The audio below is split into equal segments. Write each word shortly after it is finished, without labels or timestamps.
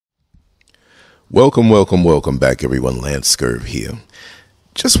Welcome back, everyone. Lancescurv here.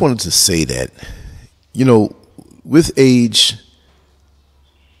 Just wanted to say that, with age,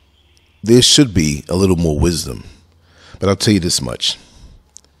 there should be a little more wisdom. But I'll tell you this much.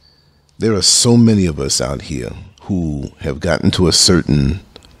 There are so many of us out here who have gotten to a certain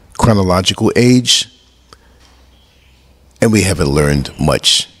chronological age, and we haven't learned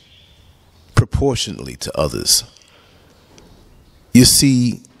much proportionately to others. You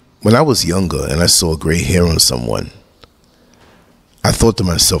see, when I was younger and I saw gray hair on someone, I thought to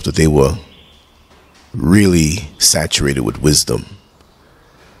myself that they were really saturated with wisdom.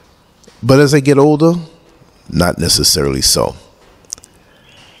 But as I get older, not necessarily so.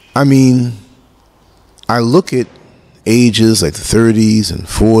 I mean, I look at ages like the 30s and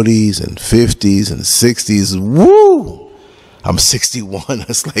 40s and 50s and 60s. Woo! I'm 61.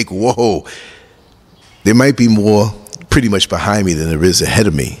 It's like, whoa. There might be more pretty much behind me than there is ahead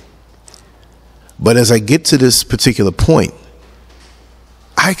of me. But as I get to this particular point,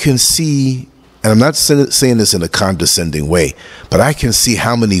 I can see, and I'm not saying this in a condescending way, but I can see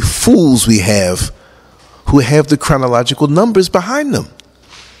how many fools we have who have the chronological numbers behind them.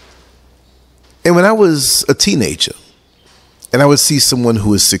 And when I was a teenager, and I would see someone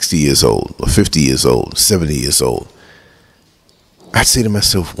who is 60 years old, or 50 years old, 70 years old, I'd say to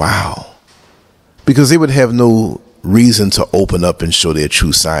myself, wow. Because they would have no reason to open up and show their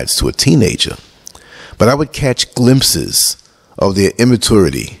true sides to a teenager. But I would catch glimpses of their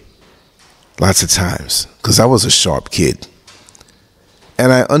immaturity lots of times, because I was a sharp kid.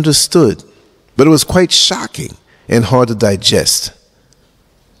 And I understood, but it was quite shocking and hard to digest.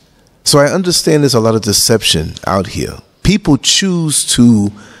 So I understand there's a lot of deception out here. People choose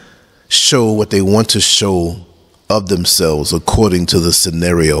to show what they want to show of themselves according to the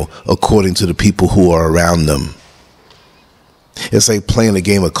scenario, according to the people who are around them. It's like playing a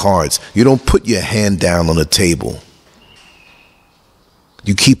game of cards. You don't put your hand down on the table.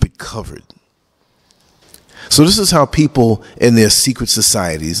 You keep it covered. So this is how people in their secret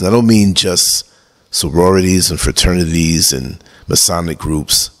societies, and I don't mean just sororities and fraternities and Masonic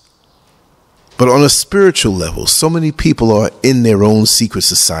groups, but on a spiritual level, so many people are in their own secret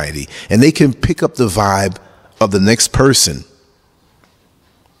society, and they can pick up the vibe of the next person,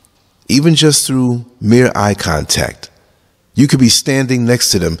 even just through mere eye contact. You could be standing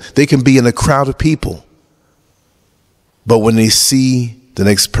next to them. They can be in a crowd of people. But when they see the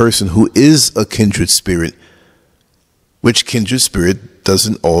next person who is a kindred spirit, which kindred spirit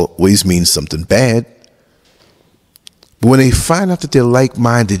doesn't always mean something bad, but when they find out that they're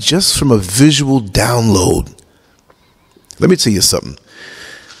like-minded just from a visual download, let me tell you something.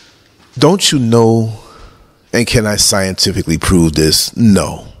 Don't you know, and can I scientifically prove this?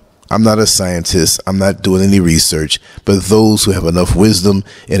 No. I'm not a scientist. I'm not doing any research, but those who have enough wisdom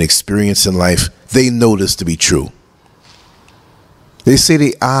and experience in life, they know this to be true. They say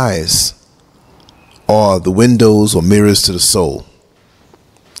the eyes are the windows or mirrors to the soul.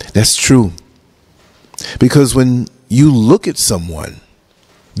 That's true. Because when you look at someone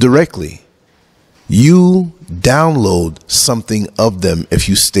directly, you download something of them if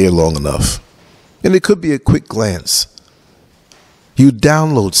you stare long enough. And it could be a quick glance. You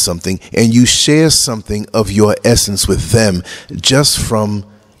download something and you share something of your essence with them just from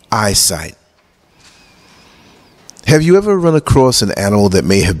eyesight. Have you ever run across an animal that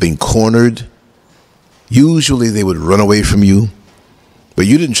may have been cornered? Usually they would run away from you, but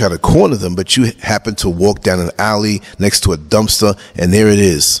you didn't try to corner them, but you happened to walk down an alley next to a dumpster, and there it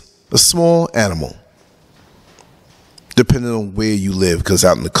is, a small animal. Depending on where you live, because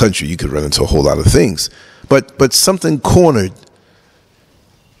out in the country you could run into a whole lot of things. But something cornered,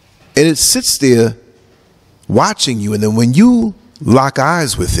 and it sits there watching you, and then when you lock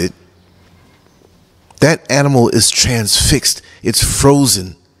eyes with it, that animal is transfixed. It's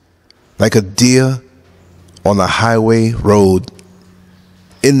frozen like a deer on the highway road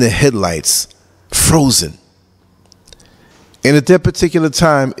in the headlights, frozen. And at that particular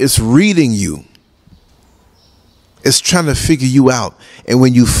time, it's reading you. It's trying to figure you out. And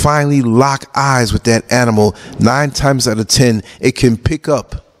when you finally lock eyes with that animal, 9 times out of 10, it can pick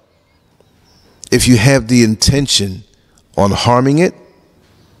up if you have the intention on harming it,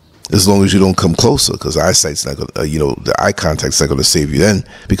 as long as you don't come closer, because eyesight's not going to, the eye contact's not going to save you then,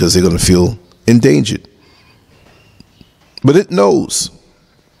 because they're going to feel endangered. But it knows.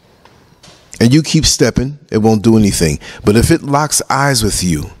 And you keep stepping, it won't do anything. But if it locks eyes with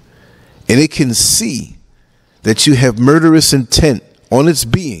you, and it can see that you have murderous intent on its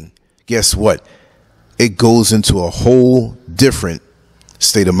being, guess what? It goes into a whole different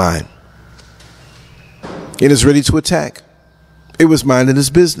state of mind. And is ready to attack. It was minding its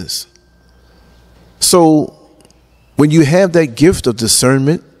business. So when you have that gift of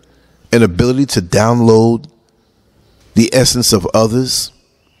discernment and ability to download the essence of others,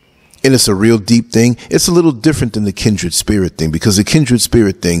 and it's a real deep thing, it's a little different than the kindred spirit thing, because the kindred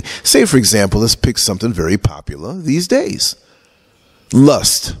spirit thing, say for example, let's pick something very popular these days.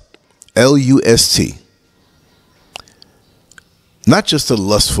 Lust. L-U-S-T. Not just the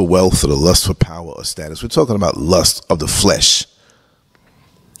lust for wealth or the lust for power or status. We're talking about lust of the flesh.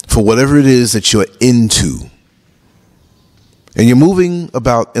 For whatever it is that you're into. And you're moving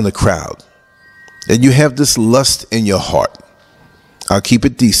about in a crowd. And you have this lust in your heart. I'll keep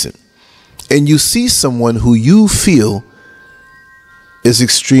it decent. And you see someone who you feel is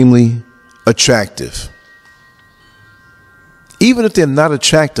extremely attractive. Even if they're not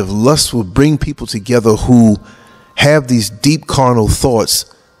attractive, lust will bring people together who have these deep carnal thoughts,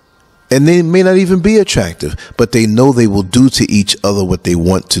 and they may not even be attractive, but they know they will do to each other what they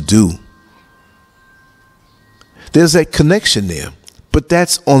want to do. There's that connection there, but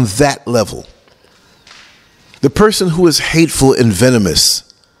that's on that level. The person who is hateful and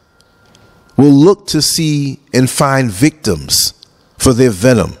venomous will look to see and find victims for their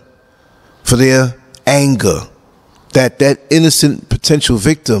venom, for their anger, that innocent potential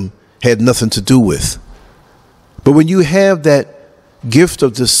victim had nothing to do with. But when you have that gift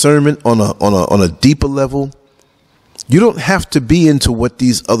of discernment on a deeper level, you don't have to be into what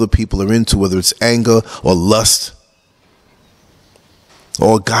these other people are into, whether it's anger or lust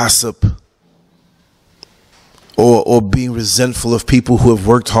or gossip or being resentful of people who have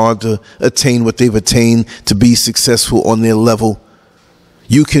worked hard to attain what they've attained, to be successful on their level.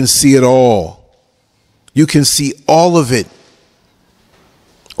 You can see it all. You can see all of it.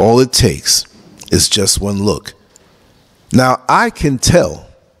 All it takes is just one look. Now, I can tell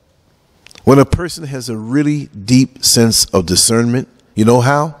when a person has a really deep sense of discernment. You know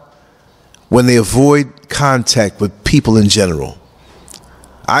how? When they avoid contact with people in general.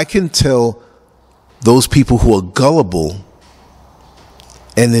 I can tell those people who are gullible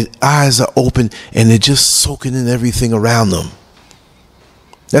and their eyes are open and they're just soaking in everything around them.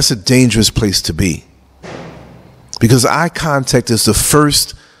 That's a dangerous place to be. Because eye contact is the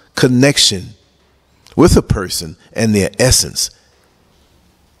first connection with a person and their essence.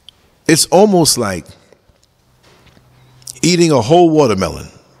 It's almost like eating a whole watermelon.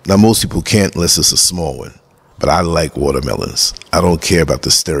 Now, most people can't unless it's a small one, but I like watermelons. I don't care about the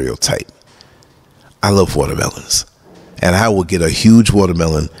stereotype. I love watermelons. And I will get a huge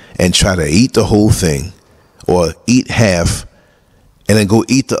watermelon and try to eat the whole thing, or eat half and then go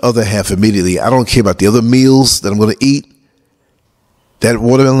eat the other half immediately. I don't care about the other meals that I'm going to eat. That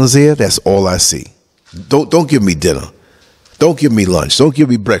watermelon is there, that's all I see. Don't give me dinner. Don't give me lunch. Don't give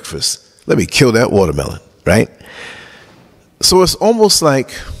me breakfast. Let me kill that watermelon, right? So it's almost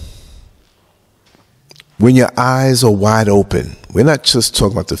like when your eyes are wide open. We're not just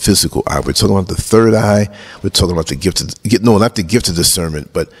talking about the physical eye. We're talking about the third eye. We're talking about the gift of, no, not the gift of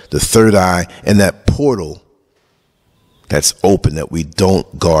discernment, but the third eye and that portal that's open that we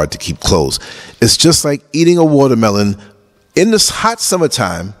don't guard to keep closed. It's just like eating a watermelon in this hot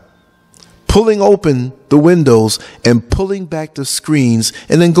summertime, pulling open the windows and pulling back the screens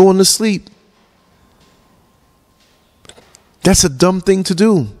and then going to sleep. That's a dumb thing to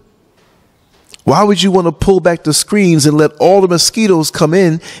do. Why would you want to pull back the screens and let all the mosquitoes come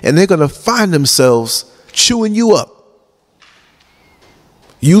in and they're going to find themselves chewing you up?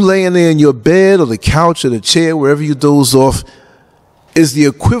 You laying there in your bed or the couch or the chair, wherever you doze off, is the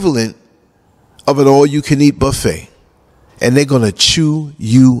equivalent of an all-you-can-eat buffet. And they're going to chew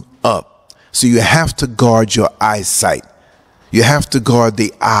you up. So you have to guard your eyesight. You have to guard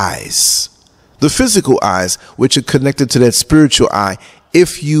the eyes, the physical eyes, which are connected to that spiritual eye,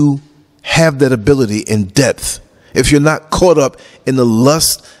 if you have that ability in depth. If you're not caught up in the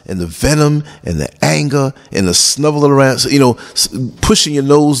lust and the venom and the anger and the snuffling around, you know, pushing your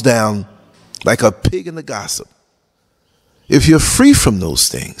nose down like a pig in the gossip. If you're free from those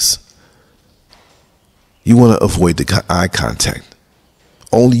things, you want to avoid the eye contact.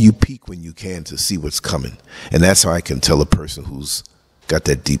 Only you peek when you can to see what's coming. And that's how I can tell a person who's got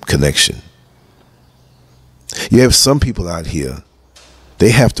that deep connection. You have some people out here,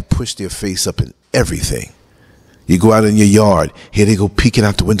 they have to push their face up in everything. You go out in your yard, here they go peeking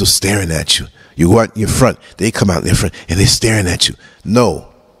out the window staring at you. You go out in your front, they come out in their front and they're staring at you.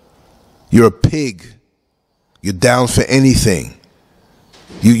 No, you're a pig. You're down for anything.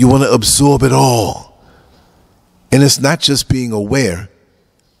 You want to absorb it all. And it's not just being aware,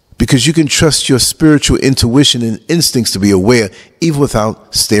 because you can trust your spiritual intuition and instincts to be aware even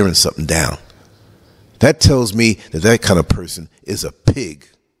without staring something down. That tells me that that kind of person is a pig.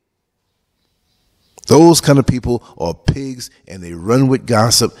 Those kind of people are pigs, and they run with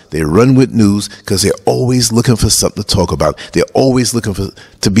gossip. They run with news because they're always looking for something to talk about. They're always looking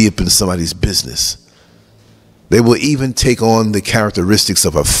to be up in somebody's business. They will even take on the characteristics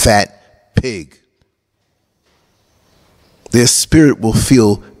of a fat pig. Their spirit will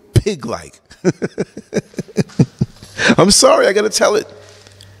feel pig-like. I'm sorry, I got to tell it.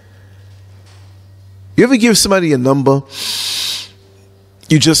 You ever give somebody a number?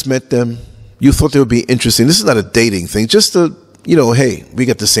 You just met them. You thought they would be interesting. This is not a dating thing. Just a, hey, we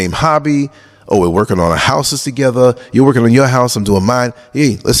got the same hobby. Oh, we're working on our houses together. You're working on your house. I'm doing mine.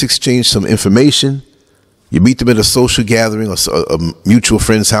 Hey, let's exchange some information. You meet them at a social gathering or a mutual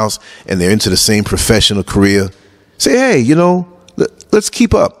friend's house, and they're into the same profession or career. Say, hey, let's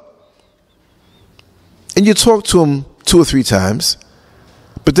keep up. And you talk to them 2 or 3 times,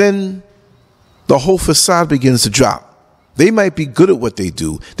 but then the whole facade begins to drop. They might be good at what they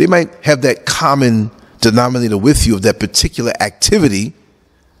do. They might have that common denominator with you of that particular activity,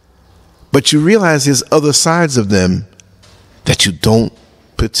 but you realize there's other sides of them that you don't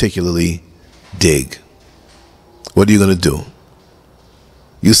particularly dig. What are you going to do?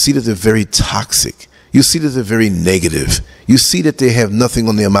 You see that they're very toxic. You see that they're very negative. You see that they have nothing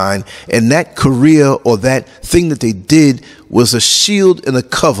on their mind, and that career or that thing that they did was a shield and a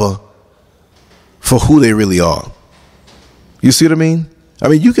cover for who they really are. You see what I mean? I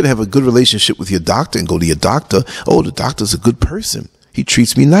mean, you could have a good relationship with your doctor and go to your doctor. Oh, the doctor's a good person. He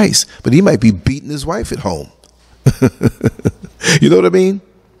treats me nice, but he might be beating his wife at home. You know what I mean?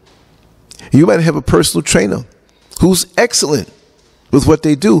 You might have a personal trainer who's excellent with what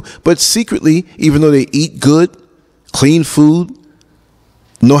they do, but secretly, even though they eat good, clean food,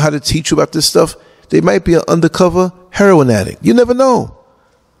 know how to teach you about this stuff, they might be an undercover heroin addict. You never know.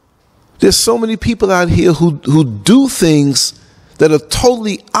 There's so many people out here who do things that are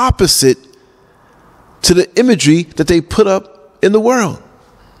totally opposite to the imagery that they put up in the world.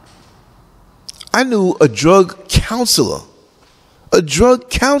 I knew a drug counselor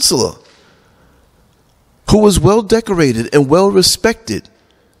who was well decorated and well respected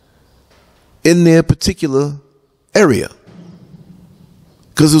in their particular area,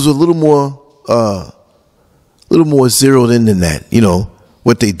 because it was a little more zeroed in than that,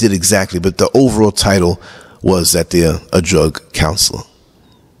 what they did exactly, but the overall title was that they're a drug counselor.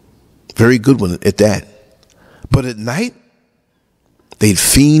 Very good one at that. But at night, they'd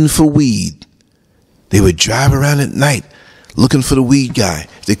fiend for weed. They would drive around at night looking for the weed guy.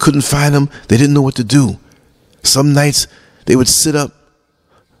 If they couldn't find him, they didn't know what to do. Some nights they would sit up,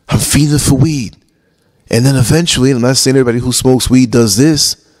 I'm fiending for weed. And then eventually, and I'm not saying everybody who smokes weed does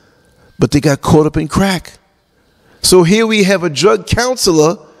this, but they got caught up in crack. So here we have a drug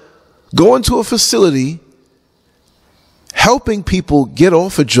counselor going to a facility, helping people get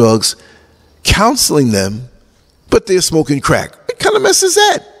off of drugs, counseling them, but they're smoking crack. What kind of mess is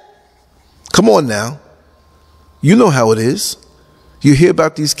that? Come on now. You know how it is. You hear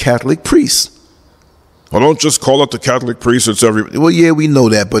about these Catholic priests. Well, don't just call it the Catholic priest, it's everybody. Well, yeah, we know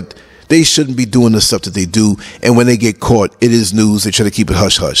that, but they shouldn't be doing the stuff that they do. And when they get caught, it is news. They try to keep it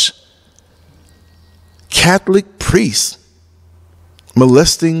hush-hush. Catholic priests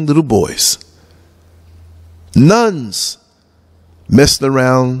molesting little boys. Nuns messing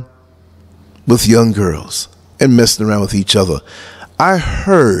around with young girls and messing around with each other. I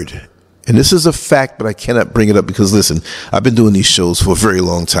heard, and this is a fact, but I cannot bring it up because, listen, I've been doing these shows for a very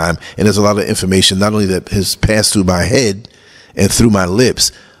long time, and there's a lot of information not only that has passed through my head and through my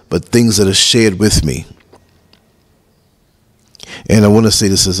lips, but things that are shared with me. And I want to say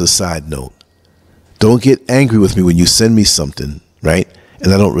this as a side note. Don't get angry with me when you send me something, right?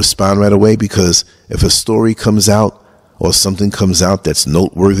 And I don't respond right away, because if a story comes out or something comes out that's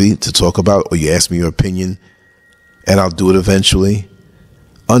noteworthy to talk about, or you ask me your opinion, and I'll do it eventually,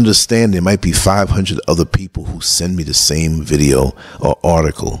 understand there might be 500 other people who send me the same video or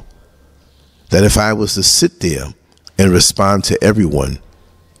article. That if I was to sit there and respond to everyone,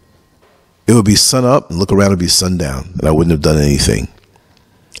 it would be sun up and look around and be sundown, and I wouldn't have done anything.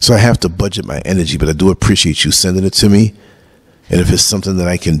 So I have to budget my energy, but I do appreciate you sending it to me. And if it's something that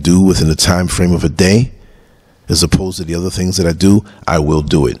I can do within the time frame of a day, as opposed to the other things that I do, I will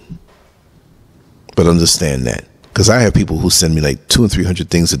do it. But understand that, because I have people who send me like 200 and 300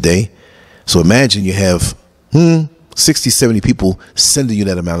 things a day. So imagine you have 60, 70 people sending you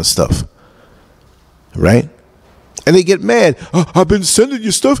that amount of stuff, right? And they get mad. Oh, I've been sending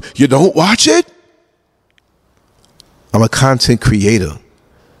you stuff. You don't watch it? I'm a content creator.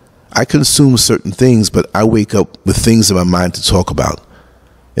 I consume certain things, but I wake up with things in my mind to talk about.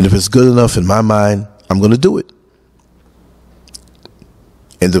 And if it's good enough in my mind, I'm going to do it.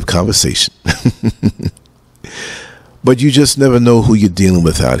 End of conversation. But you just never know who you're dealing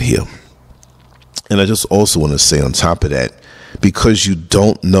with out here. And I just also want to say on top of that, because you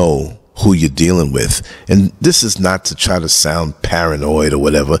don't know who you're dealing with, and this is not to try to sound paranoid or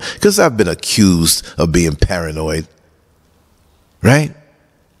whatever, because I've been accused of being paranoid, right?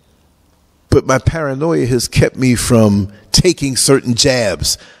 But my paranoia has kept me from taking certain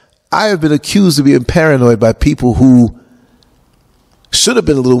jabs. I have been accused of being paranoid by people who should have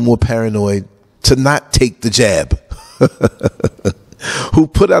been a little more paranoid to not take the jab, who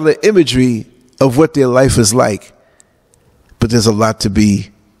put out an imagery of what their life is like. But there's a lot to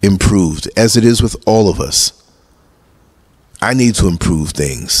be improved, as it is with all of us. I need to improve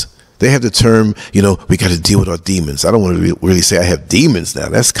things. They have the term, you know, we got to deal with our demons. I don't want to really say I have demons now.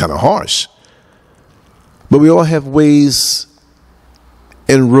 That's kind of harsh. But we all have ways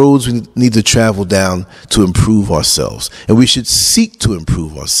and roads we need to travel down to improve ourselves. And we should seek to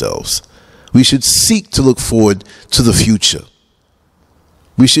improve ourselves. We should seek to look forward to the future.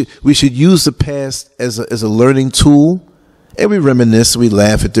 We should use the past as a learning tool, and we reminisce, we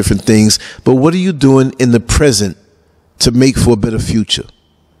laugh at different things. But what are you doing in the present to make for a better future?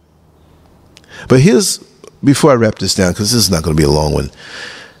 But here's, before I wrap this down, because this is not going to be a long one.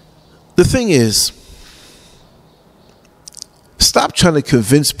 The thing is, stop trying to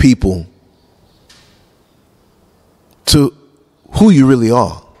convince people to who you really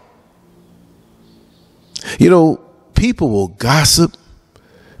are. You know, people will gossip,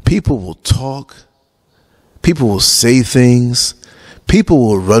 people will talk, people will say things, people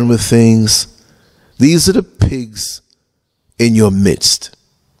will run with things. These are the pigs in your midst.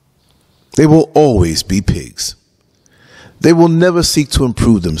 They will always be pigs. They will never seek to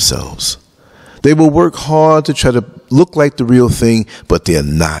improve themselves. They will work hard to try to look like the real thing, but they're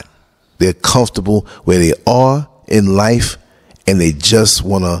not. They're comfortable where they are in life, and they just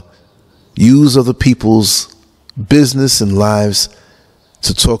want to use other people's business and lives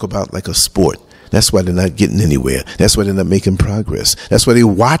to talk about like a sport. That's why they're not getting anywhere. That's why they're not making progress. That's why they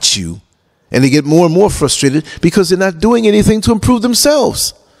watch you and they get more and more frustrated because they're not doing anything to improve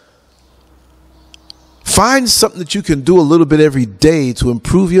themselves. Find something that you can do a little bit every day to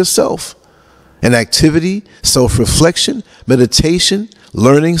improve yourself. An activity, self-reflection, meditation,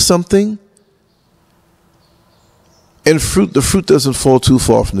 learning something. And the fruit doesn't fall too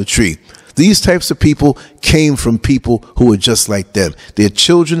far from the tree. These types of people came from people who are just like them. Their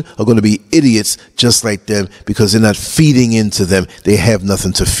children are going to be idiots just like them because they're not feeding into them. They have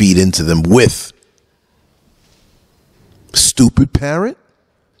nothing to feed into them with. Stupid parent,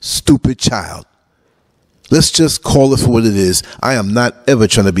 stupid child. Let's just call it for what it is. I am not ever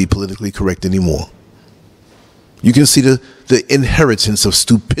trying to be politically correct anymore. You can see the inheritance of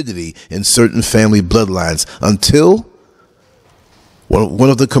stupidity in certain family bloodlines until one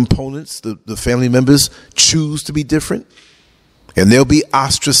of the components, the family members, choose to be different, and they'll be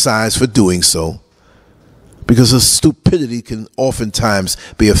ostracized for doing so, because the stupidity can oftentimes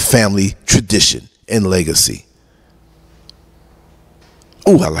be a family tradition and legacy.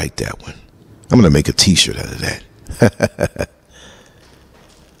 Oh, I like that one. I'm going to make a t-shirt out of that.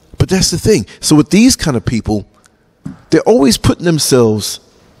 But that's the thing. So with these kind of people, they're always putting themselves,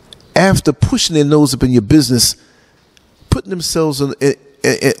 after pushing their nose up in your business, putting themselves on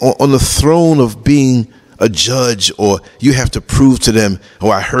the throne of being a judge, or you have to prove to them, oh,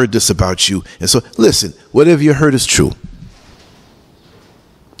 I heard this about you. And so, listen, whatever you heard is true.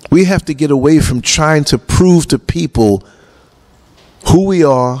 We have to get away from trying to prove to people who we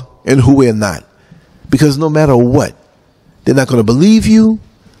are and who we're not. Because no matter what, they're not going to believe you.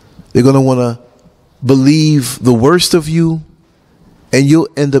 They're going to want to believe the worst of you. And you'll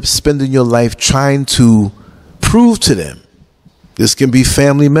end up spending your life trying to prove to them. This can be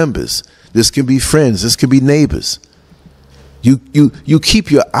family members. This can be friends. This can be neighbors. You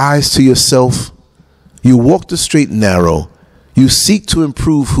keep your eyes to yourself. You walk the straight and narrow. You seek to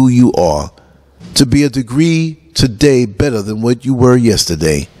improve who you are, to be a degree today better than what you were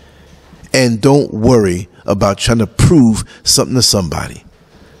yesterday. And don't worry about trying to prove something to somebody.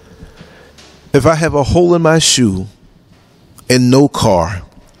 If I have a hole in my shoe and no car,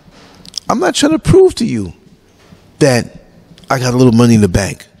 I'm not trying to prove to you that I got a little money in the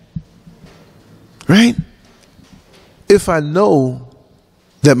bank. Right? If I know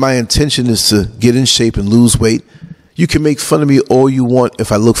that my intention is to get in shape and lose weight, you can make fun of me all you want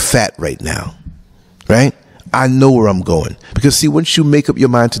if I look fat right now. Right? I know where I'm going. Because see, once you make up your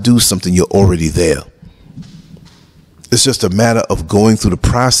mind to do something, you're already there. It's just a matter of going through the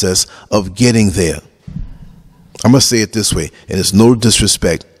process of getting there. I'm going to say it this way, and it's no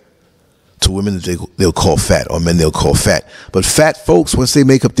disrespect to women that they'll call fat, or men they'll call fat. But fat folks, once they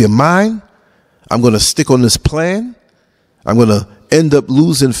make up their mind, I'm going to stick on this plan. I'm going to end up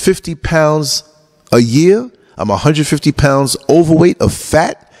losing 50 pounds a year. I'm 150 pounds overweight of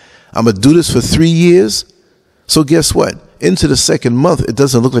fat. I'm going to do this for 3 years. So guess what? Into the second month, it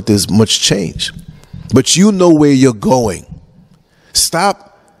doesn't look like there's much change. But you know where you're going.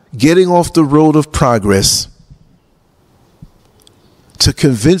 Stop getting off the road of progress to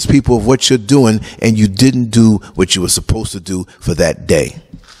convince people of what you're doing, and you didn't do what you were supposed to do for that day.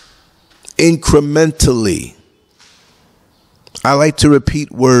 Incrementally. I like to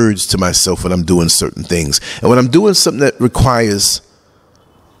repeat words to myself when I'm doing certain things. And when I'm doing something that requires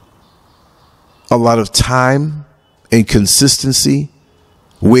a lot of time and consistency,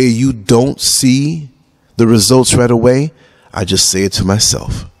 where you don't see the results right away, I just say it to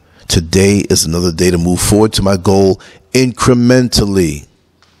myself. Today is another day to move forward to my goal incrementally.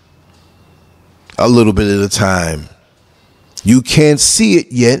 A little bit at a time. You can't see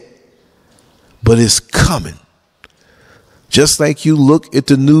it yet, but it's coming. Just like you look at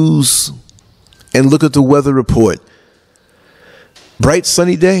the news and look at the weather report. Bright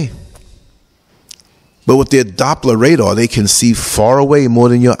sunny day. But with their Doppler radar, they can see far away more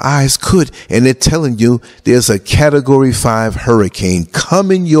than your eyes could. And they're telling you there's a Category 5 hurricane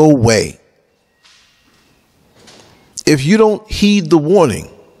coming your way. If you don't heed the warning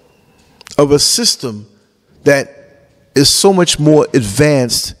of a system that is so much more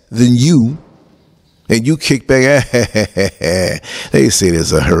advanced than you, and you kick back, they say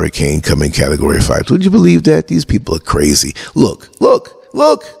there's a hurricane coming Category 5. Would you believe that? These people are crazy. Look.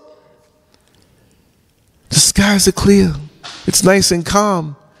 The skies are clear. It's nice and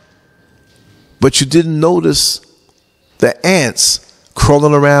calm. But you didn't notice the ants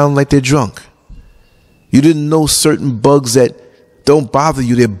crawling around like they're drunk. You didn't know certain bugs that don't bother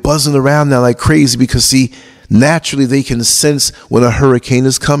you. They're buzzing around now like crazy because, see, naturally they can sense when a hurricane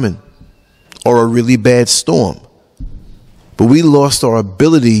is coming or a really bad storm. But we lost our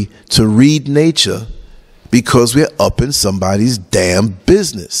ability to read nature because we're up in somebody's damn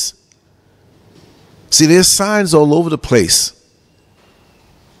business. See, there's signs all over the place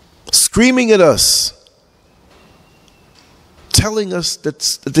screaming at us, telling us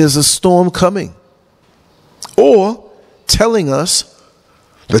that there's a storm coming, or telling us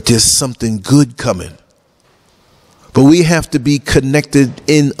that there's something good coming. But we have to be connected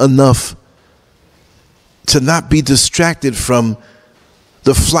in enough to not be distracted from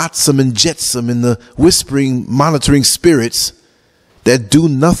the flotsam and jetsam and the whispering, monitoring spirits that do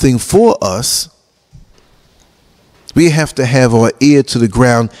nothing for us. We have to have our ear to the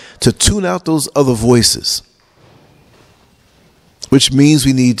ground to tune out those other voices, which means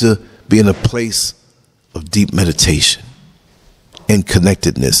we need to be in a place of deep meditation and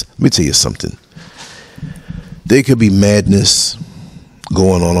connectedness. Let me tell you something. There could be madness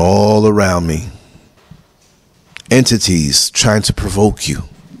going on all around me. Entities trying to provoke you,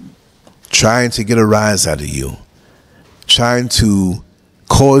 trying to get a rise out of you, trying to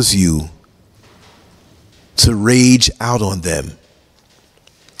cause you to rage out on them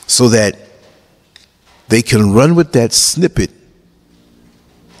so that they can run with that snippet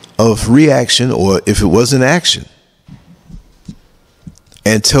of reaction, or if it was an action,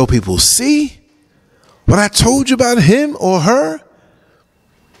 and tell people, see what I told you about him or her?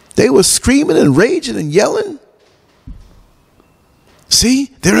 They were screaming and raging and yelling.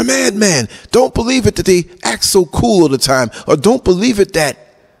 See, they're a madman. Don't believe it that they act so cool all the time, or don't believe it that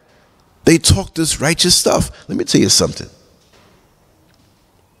they talk this righteous stuff. Let me tell you something.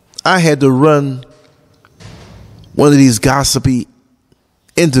 I had to run one of these gossipy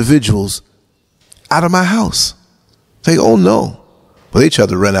individuals out of my house. Say, oh no. Well, they tried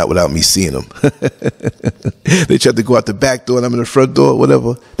to run out without me seeing them. They tried to go out the back door and I'm in the front door,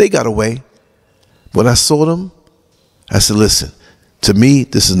 whatever. They got away. When I saw them, I said, listen, to me,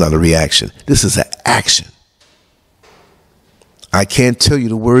 this is not a reaction. This is an action. I can't tell you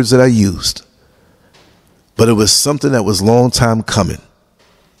the words that I used, but it was something that was a long time coming.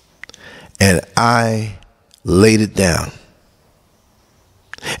 And I laid it down.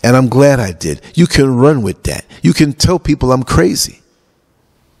 And I'm glad I did. You can run with that. You can tell people I'm crazy.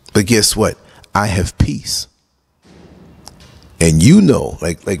 But guess what? I have peace. And you know,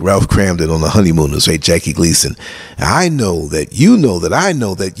 like Ralph Cramden on The Honeymooners, right? Jackie Gleason. I know that you know that I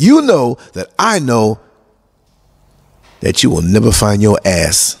know that you know that I know that you will never find your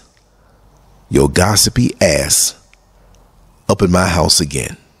ass, your gossipy ass, up in my house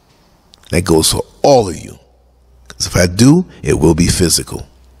again. That goes for all of you. Because if I do, it will be physical.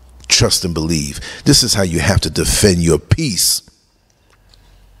 Trust and believe. This is how you have to defend your peace.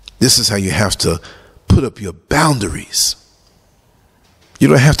 This is how you have to put up your boundaries. You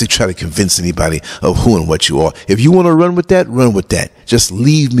don't have to try to convince anybody of who and what you are. If you want to run with that, run with that. Just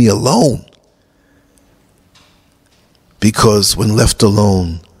leave me alone. Because when left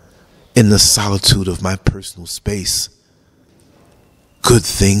alone in the solitude of my personal space, good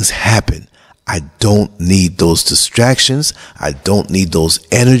things happen. I don't need those distractions. I don't need those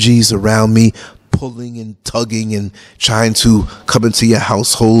energies around me pulling and tugging and trying to come into your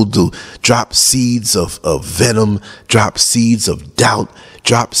household to drop seeds of venom, drop seeds of doubt,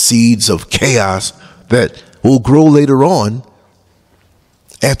 drop seeds of chaos that will grow later on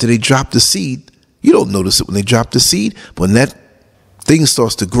after they drop the seed. You don't notice it when they drop the seed, but when that thing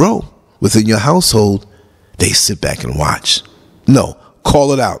starts to grow within your household, they sit back and watch. No,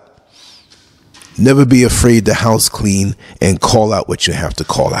 call it out. Never be afraid to house clean and call out what you have to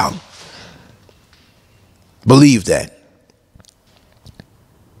call out. Believe that.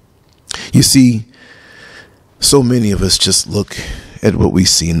 You see, so many of us just look at what we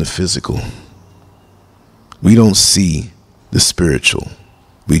see in the physical. We don't see the spiritual.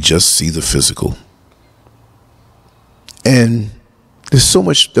 We just see the physical. And there's so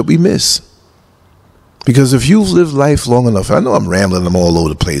much that we miss. Because if you've lived life long enough, I know I'm rambling, I'm all over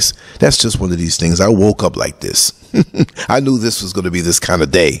the place. That's just one of these things. I woke up like this. I knew this was going to be this kind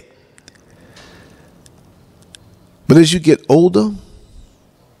of day. But as you get older,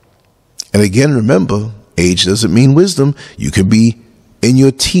 and again, remember, age doesn't mean wisdom. You can be in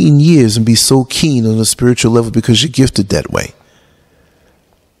your teen years and be so keen on a spiritual level because you're gifted that way.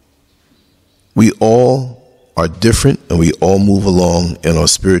 We all are different, and we all move along in our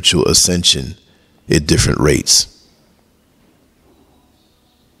spiritual ascension at different rates.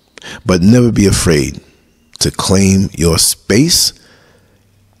 But never be afraid to claim your space.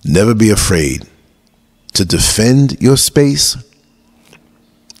 Never be afraid to defend your space.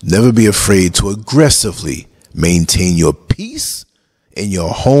 Never be afraid to aggressively maintain your peace in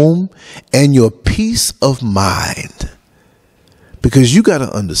your home and your peace of mind. Because you got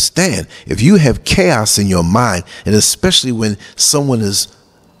to understand, if you have chaos in your mind, and especially when someone is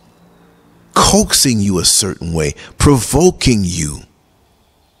coaxing you a certain way, provoking you,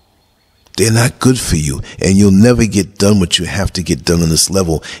 they're not good for you, and you'll never get done what you have to get done on this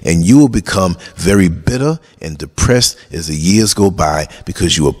level, and you will become very bitter and depressed as the years go by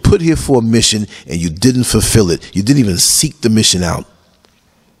because you were put here for a mission and you didn't fulfill it. You didn't even seek the mission out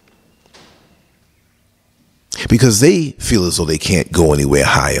because they feel as though they can't go anywhere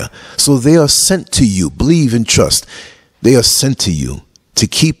higher. So they are sent to you. Believe and trust. They are sent to you to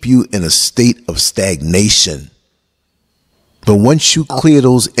keep you in a state of stagnation. But once you clear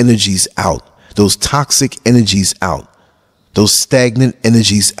those energies out, those toxic energies out, those stagnant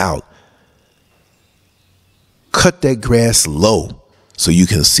energies out, cut that grass low so you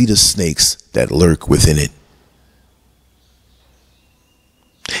can see the snakes that lurk within it.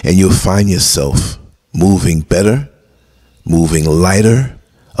 And you'll find yourself moving better, moving lighter,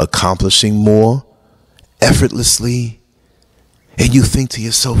 accomplishing more, effortlessly. And you think to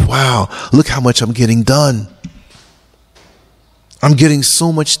yourself, wow, look how much I'm getting done. I'm getting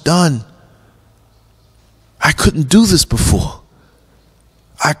so much done. I couldn't do this before.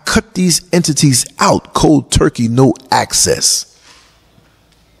 I cut these entities out, cold turkey, no access.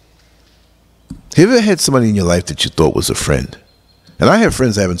 Have you ever had somebody in your life that you thought was a friend? And I have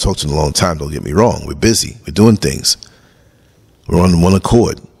friends I haven't talked to in a long time, don't get me wrong. We're busy. We're doing things. We're on one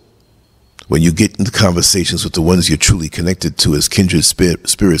accord. When you get into conversations with the ones you're truly connected to as kindred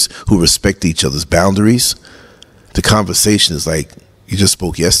spirits who respect each other's boundaries, the conversation is like you just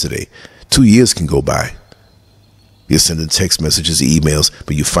spoke yesterday. 2 years can go by. You're sending text messages, emails,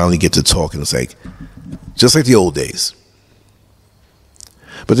 but you finally get to talk, and it's like, just like the old days.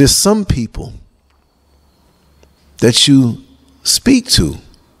 But there's some people that you speak to,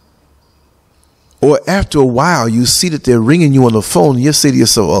 or after a while, you see that they're ringing you on the phone, and you say to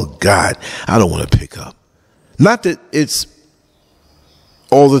yourself, oh God, I don't want to pick up. Not that it's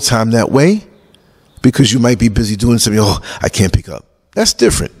all the time that way, because you might be busy doing something, oh, I can't pick up. That's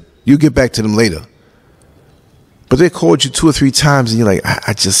different. You get back to them later. But they called you 2 or 3 times and you're like,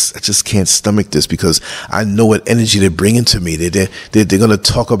 I just can't stomach this because I know what energy they're bringing to me. They're going to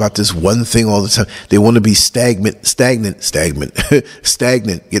talk about this one thing all the time. They want to be stagnant, getting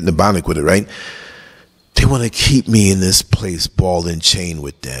the bionic with it, right? They want to keep me in this place, ball and chain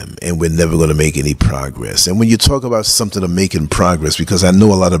with them, and we're never going to make any progress. And when you talk about something of making progress, because I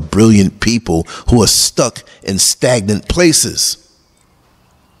know a lot of brilliant people who are stuck in stagnant places.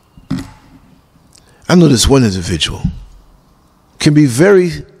 I know this one individual can be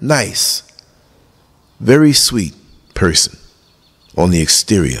very nice, very sweet person, on the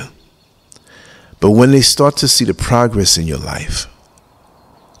exterior. But when they start to see the progress in your life,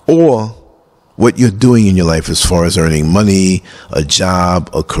 or what you're doing in your life as far as earning money, a job,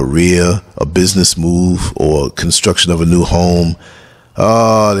 a career, a business move, or construction of a new home,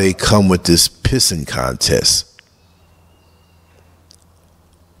 they come with this pissing contest.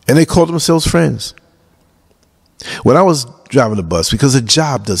 And they call themselves friends. When I was driving the bus, because a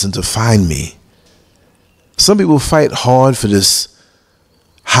job doesn't define me, some people fight hard for this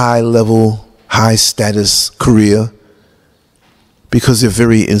high level, high status career because they're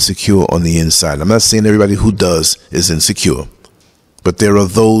very insecure on the inside. I'm not saying everybody who does is insecure, but there are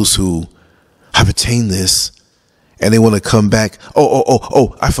those who have attained this and they want to come back.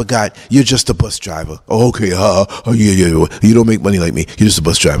 Oh, I forgot. You're just a bus driver. Oh, okay. Yeah. You don't make money like me. You're just a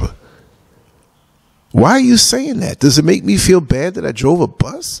bus driver. Why are you saying that? Does it make me feel bad that I drove a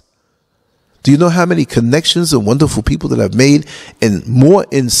bus? Do you know how many connections and wonderful people that I've made, and more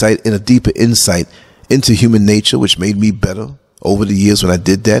insight and a deeper insight into human nature, which made me better over the years when I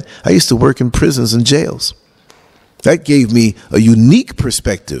did that? I used to work in prisons and jails. That gave me a unique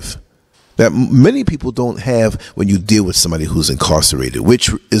perspective that many people don't have when you deal with somebody who's incarcerated,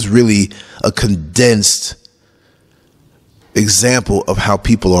 which is really a condensed example of how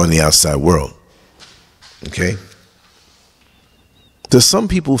people are in the outside world. Okay? Does some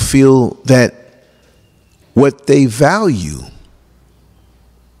people feel that what they value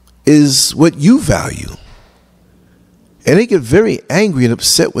is what you value? And they get very angry and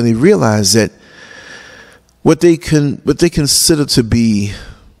upset when they realize that what they consider to be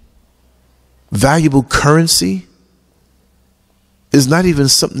valuable currency is not even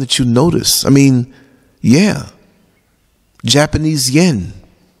something that you notice. I mean, yeah, Japanese yen,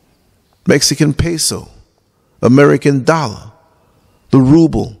 Mexican peso, American dollar, the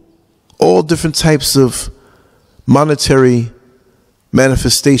ruble, all different types of monetary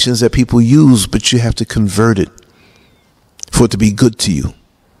manifestations that people use, but you have to convert it for it to be good to you.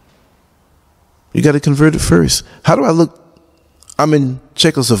 You got to convert it first. How do I look? I'm in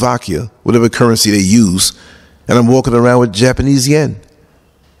Czechoslovakia, whatever currency they use, and I'm walking around with Japanese yen.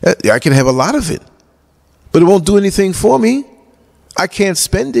 I can have a lot of it, but it won't do anything for me. I can't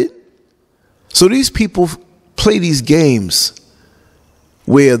spend it. So these people play these games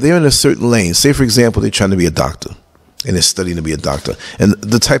where they're in a certain lane. Say, for example, they're trying to be a doctor and they're studying to be a doctor. And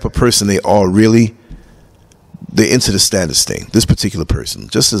the type of person they are really, they're into the status thing. This particular person,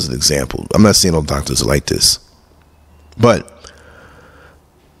 just as an example, I'm not saying all doctors are like this, but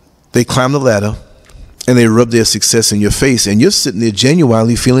they climb the ladder and they rub their success in your face, and you're sitting there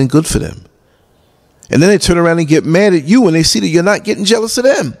genuinely feeling good for them. And then they turn around and get mad at you when they see that you're not getting jealous of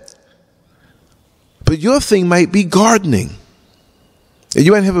them. But your thing might be gardening. And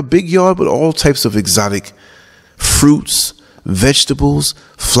you might have a big yard with all types of exotic fruits, vegetables,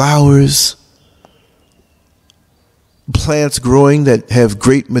 flowers, plants growing that have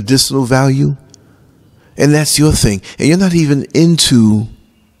great medicinal value. And that's your thing. And you're not even into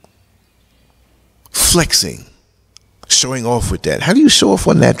flexing, showing off with that. How do you show off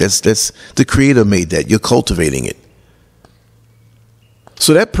on that? That's the creator made that. You're cultivating it.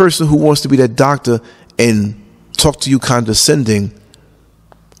 So that person who wants to be that doctor and talk to you condescending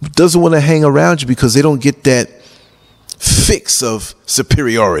doesn't want to hang around you because they don't get that fix of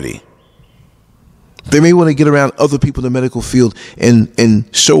superiority. They may want to get around other people in the medical field and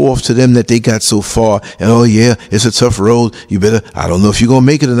show off to them that they got so far. And, oh, yeah, it's a tough road. You better, I don't know if you're going to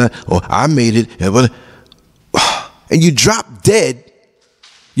make it or not. Or I made it. And you drop dead.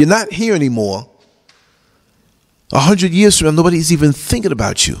 You're not here anymore. 100 years from now, nobody's even thinking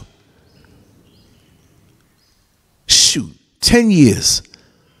about you. Shoot, 10 years,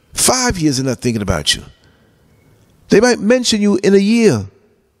 5 years, they're not thinking about you. They might mention you in a year,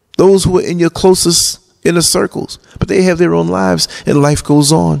 those who are in your closest inner circles, but they have their own lives and life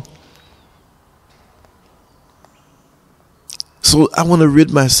goes on. So I want to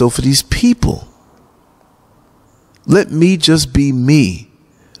rid myself of these people. Let me just be me.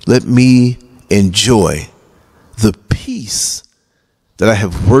 Let me enjoy the peace that I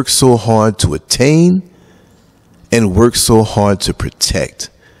have worked so hard to attain and worked so hard to protect.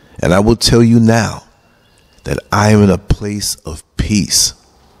 And I will tell you now that I am in a place of peace.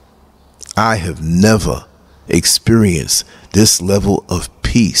 I have never experienced this level of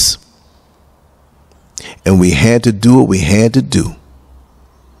peace. And we had to do what we had to do.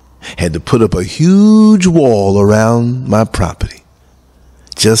 Had to put up a huge wall around my property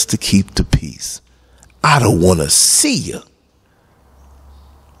just to keep the peace. I don't want to see you.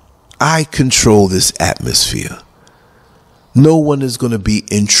 I control this atmosphere. No one is going to be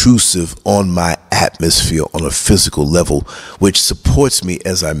intrusive on my atmosphere. atmosphere on a physical level, which supports me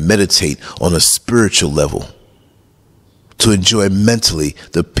as I meditate on a spiritual level to enjoy mentally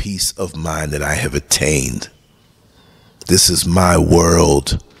the peace of mind that I have attained. This is my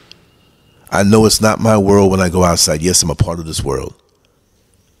world. I know it's not my world when I go outside. Yes, I'm a part of this world.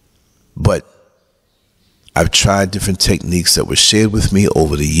 But I've tried different techniques that were shared with me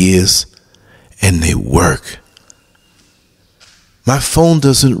over the years, and they work. My phone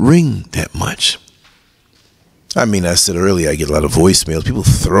doesn't ring that much. I mean, I said earlier, I get a lot of voicemails. People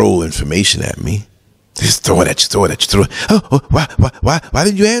throw information at me. They just throw it at you, throw it at you, throw it. Oh, why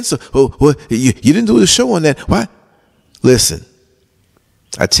didn't you answer? Oh, you didn't do the show on that. Why? Listen,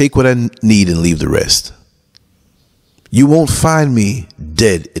 I take what I need and leave the rest. You won't find me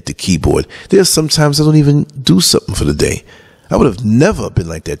dead at the keyboard. There's sometimes I don't even do something for the day. I would have never been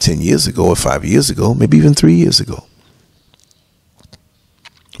like that 10 years ago or 5 years ago, maybe even 3 years ago.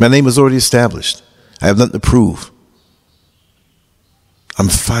 My name is already established. I have nothing to prove. I'm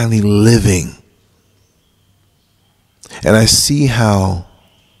finally living. And I see how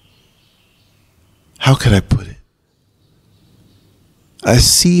could I put it? I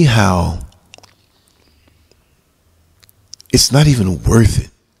see how it's not even worth it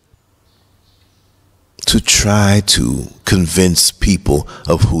to try to convince people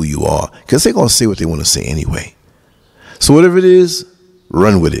of who you are, because they're going to say what they want to say anyway. So whatever it is,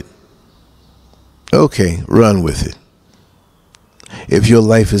 run with it. Okay, run with it. If your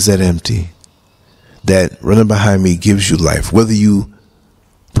life is that empty, that running behind me gives you life, whether you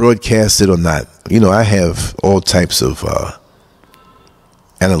broadcast it or not. You know, I have all types of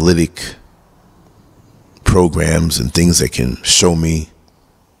analytic programs and things that can show me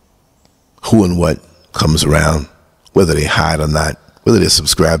who and what comes around, whether they hide or not, whether they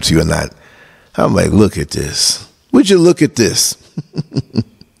subscribe to you or not. I'm like, look at this. Would you look at this?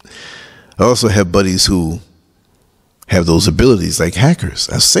 I also have buddies who have those abilities like hackers.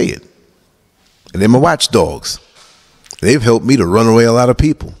 I say it. And they're my watchdogs. They've helped me to run away a lot of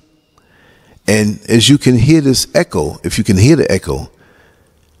people. And as you can hear this echo, if you can hear the echo,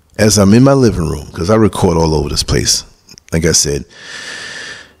 as I'm in my living room, because I record all over this place, like I said,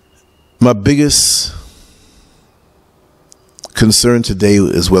 my biggest concern today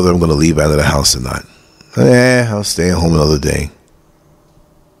is whether I'm going to leave out of the house or not. I'll stay at home another day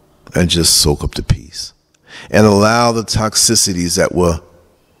and just soak up the peace and allow the toxicities that were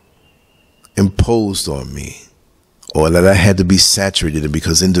imposed on me, or that I had to be saturated in,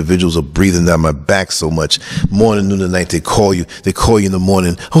 because individuals are breathing down my back so much. Morning, noon, and night, they call you in the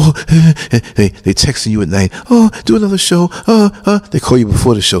morning. Oh, they texting you at night. Oh, do another show. They call you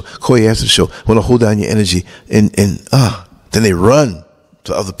before the show, call you after the show, want to hold down your energy, and then they run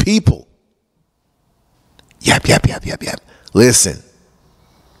to other people. Yap. Listen,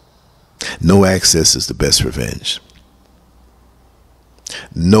 no access is the best revenge.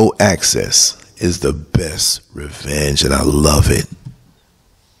 No access is the best revenge, and I love it.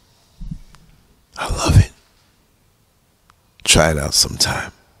 I love it. Try it out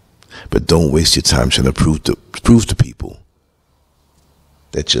sometime, but don't waste your time trying to prove to people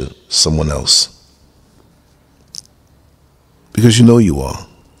that you're someone else, because you know you are.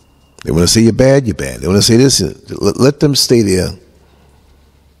 They want to say you're bad, you're bad. They want to say this. Let them stay there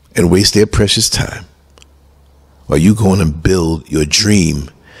and waste their precious time while you go on and build your dream.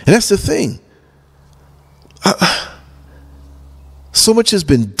 And that's the thing. So much has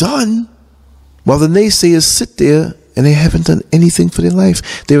been done while the naysayers sit there and they haven't done anything for their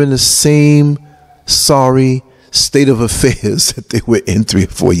life. They're in the same sorry state of affairs that they were in 3 or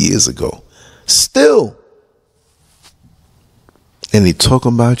 4 years ago. Still. And they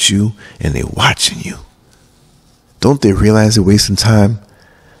talking about you and they watching you. Don't they realize they're wasting time?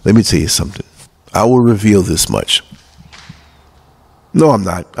 Let me tell you something. I will reveal this much. No, I'm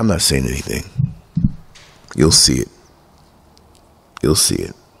not. I'm not saying anything. You'll see it. You'll see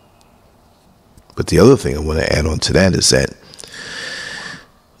it. But the other thing I want to add on to that is that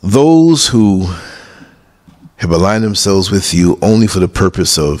those who have aligned themselves with you only for the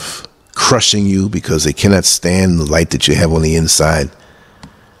purpose of crushing you because they cannot stand the light that you have on the inside,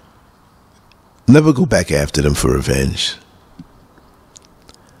 never go back after them for revenge.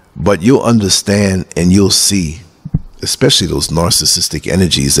 But you'll understand and you'll see, especially those narcissistic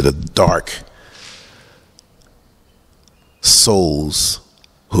energies that are dark souls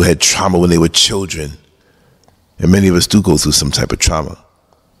who had trauma when they were children. And many of us do go through some type of trauma.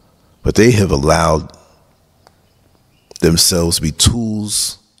 But they have allowed themselves to be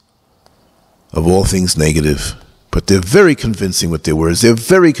tools of all things negative. But they're very convincing with their words. They're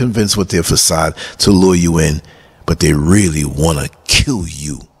very convinced with their facade to lure you in. But they really want to kill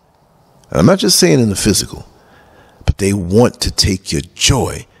you. And I'm not just saying in the physical, but they want to take your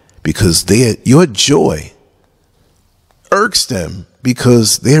joy because your joy irks them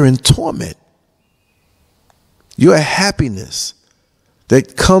because they're in torment. Your happiness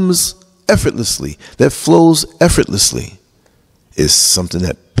that comes effortlessly, that flows effortlessly, is something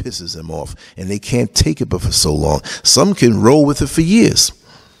that pisses them off, and they can't take it but for so long. Some can roll with it for years.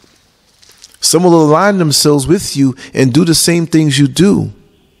 Some will align themselves with you and do the same things you do.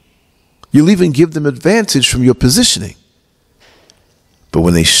 You'll even give them advantage from your positioning. But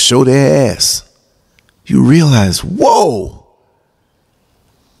when they show their ass, you realize, whoa,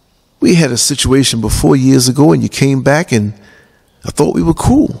 we had a situation before years ago and you came back and I thought we were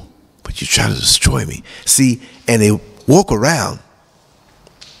cool, but you tried to destroy me. See, and they walk around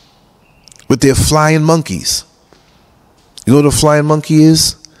with their flying monkeys. You know what a flying monkey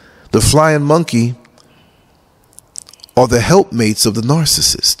is? The flying monkey are the helpmates of the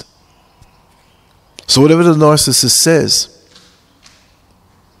narcissist. So whatever the narcissist says,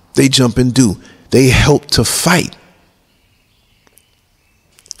 they jump and do. They help to fight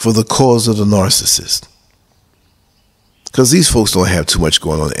for the cause of the narcissist. Because these folks don't have too much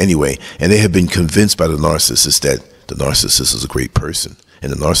going on anyway, and they have been convinced by the narcissist that the narcissist is a great person,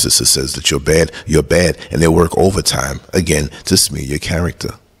 and the narcissist says that you're bad, and they work overtime, again, to smear your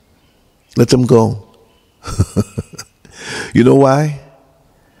character. Let them go. You know why?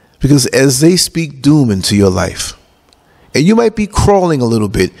 Because as they speak doom into your life, and you might be crawling a little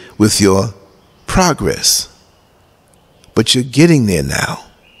bit with your progress, but you're getting there now.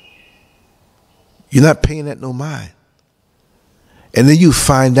 You're not paying that no mind. And then you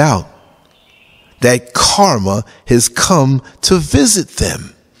find out that karma has come to visit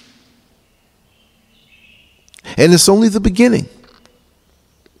them. And it's only the beginning.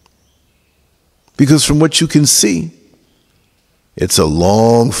 Because from what you can see, it's a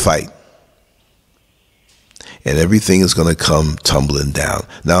long fight. And everything is going to come tumbling down.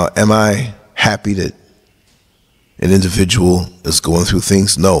 Now, am I happy that an individual is going through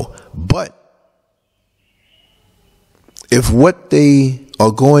things? No. But if what they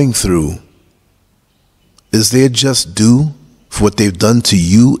are going through is their just due for what they've done to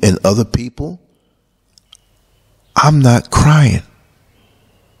you and other people, I'm not crying.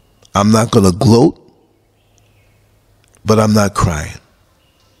 I'm not going to gloat, but I'm not crying.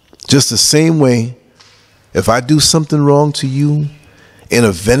 Just the same way, if I do something wrong to you in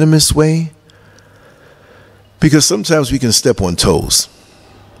a venomous way, because sometimes we can step on toes,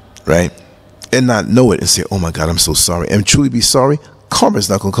 right? And not know it and say, oh my God, I'm so sorry. And truly be sorry, karma's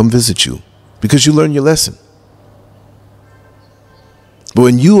not going to come visit you because you learned your lesson. But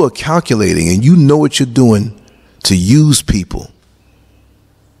when you are calculating and you know what you're doing to use people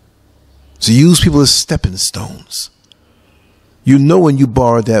as stepping stones, you know when you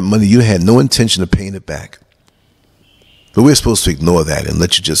borrowed that money, you had no intention of paying it back. But we're supposed to ignore that and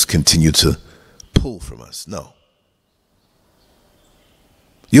let you just continue to pull from us. No.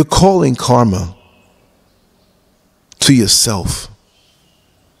 You're calling karma to yourself.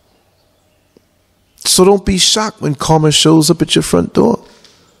 So don't be shocked when karma shows up at your front door.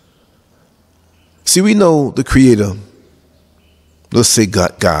 See, we know the Creator. Let's say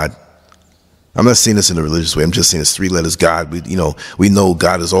God. I'm not saying this in a religious way. I'm just saying it's three letters, God. We know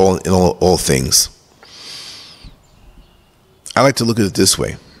God is all in all things. I like to look at it this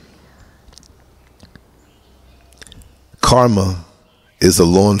way. Karma is a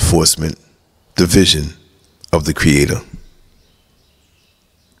law enforcement division of the Creator.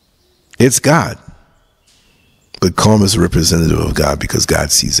 It's God. But karma is a representative of God because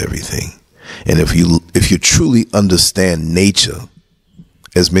God sees everything. And if you truly understand nature,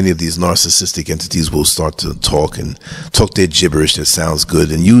 as many of these narcissistic entities will start to talk their gibberish that sounds good,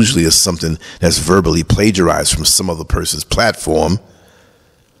 and usually it's something that's verbally plagiarized from some other person's platform.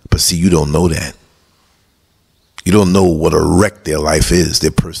 But see, you don't know that. You don't know what a wreck their life is,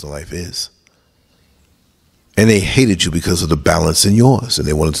 their personal life is. And they hated you because of the balance in yours, and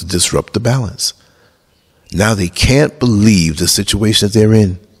they wanted to disrupt the balance. Now they can't believe the situation that they're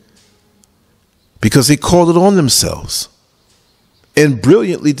in because they called it on themselves and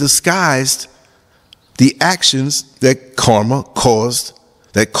brilliantly disguised the actions that caused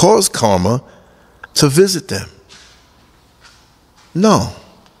karma to visit them. No,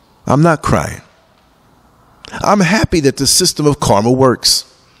 I'm not crying. I'm happy that the system of karma works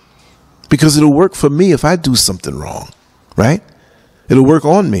because it'll work for me if I do something wrong, right? It'll work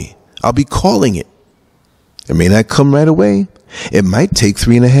on me. I'll be calling it. It may not come right away. It might take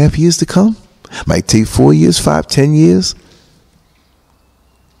 3.5 years to come. Might take 4 years, 5, 10 years.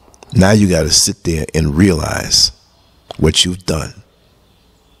 Now you got to sit there and realize what you've done.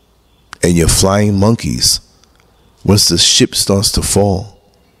 And your flying monkeys, once the ship starts to fall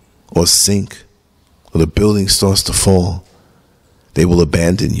or sink or the building starts to fall, they will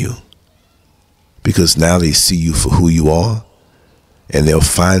abandon you, because now they see you for who you are, and they'll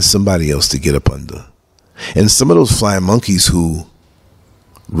find somebody else to get up under. And some of those flying monkeys who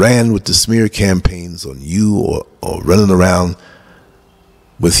ran with the smear campaigns on you, or running around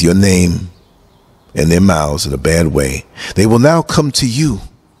with your name in their mouths in a bad way, they will now come to you.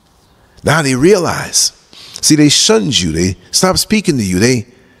 Now they realize, see, they shunned you, they stopped speaking to you, they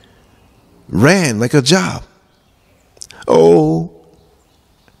ran like a job. Oh,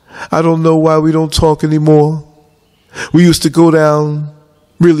 I don't know why we don't talk anymore. We used to go down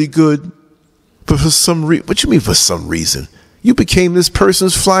really good, but for some reason, what you mean for some reason? You became this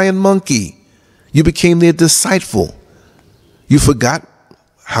person's flying monkey. You became their disciple. You forgot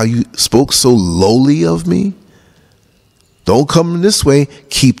how you spoke so lowly of me? Don't come this way.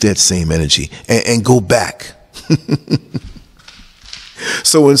 Keep that same energy and go back.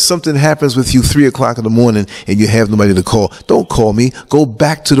 So when something happens with you 3 o'clock in the morning and you have nobody to call, don't call me. Go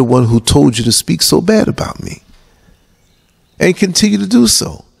back to the one who told you to speak so bad about me. And continue to do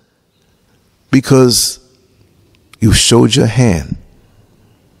so. Because you showed your hand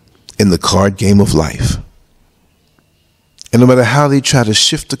in the card game of life. And no matter how they try to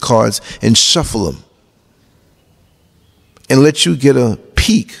shift the cards and shuffle them and let you get a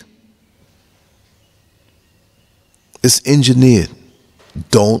peek, it's engineered.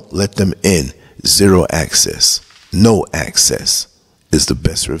 Don't let them in. Zero access. No access is the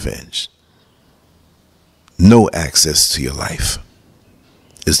best revenge. No access to your life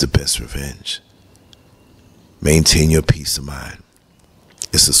is the best revenge. Maintain your peace of mind.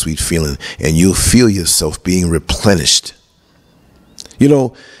 It's a sweet feeling, and you'll feel yourself being replenished. You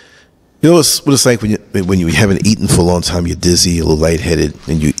know what it's like when you haven't eaten for a long time, you're dizzy, a little lightheaded,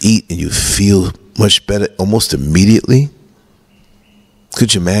 and you eat and you feel much better almost immediately?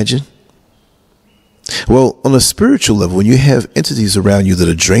 Could you imagine? Well, on a spiritual level, when you have entities around you that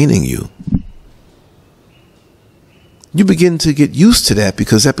are draining you, you begin to get used to that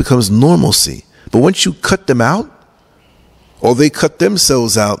because that becomes normalcy. But once you cut them out, or they cut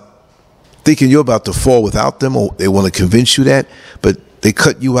themselves out, thinking you're about to fall without them, or they want to convince you that, but they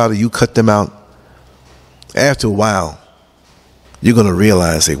cut you out or you cut them out, after a while, you're going to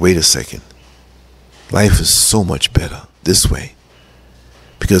realize, hey, wait a second. Life is so much better this way.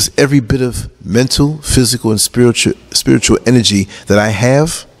 Because every bit of mental, physical, and spiritual energy that I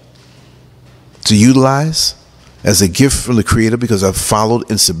have to utilize as a gift from the Creator, because I've followed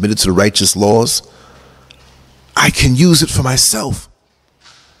and submitted to the righteous laws, I can use it for myself.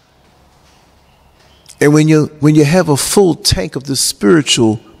 And when you have a full tank of the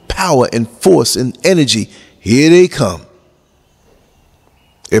spiritual power and force and energy, here they come.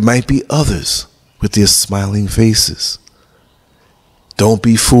 It might be others with their smiling faces. Don't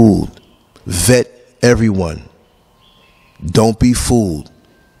be fooled. Vet everyone. Don't be fooled.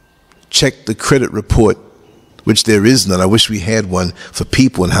 Check the credit report, which there is none. I wish we had one for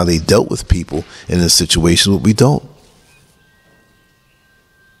people and how they dealt with people in this situation, but we don't.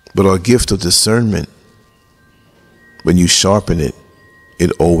 But our gift of discernment, when you sharpen it,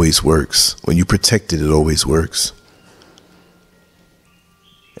 it always works. When you protect it, it always works.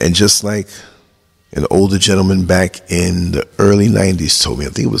 And just like an older gentleman back in the early 90s told me, I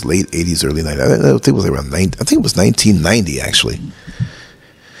think it was late 80s, early 90s. I think it was around 90. I think it was 1990 actually.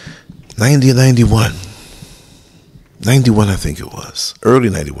 90 or 91. 91, I think it was. Early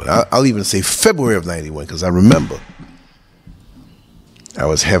 91. I'll even say February of 91, because I remember I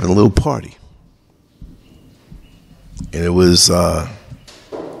was having a little party. And it was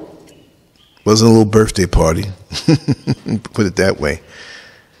wasn't a little birthday party, put it that way.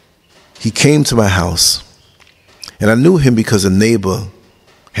 He came to my house, and I knew him because a neighbor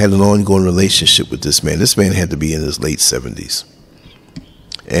had an ongoing relationship with this man. This man had to be in his late 70s.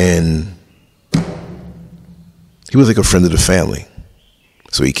 And he was like a friend of the family.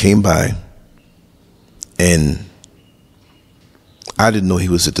 So he came by, and I didn't know he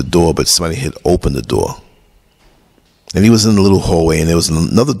was at the door, but somebody had opened the door. And he was in the little hallway, and there was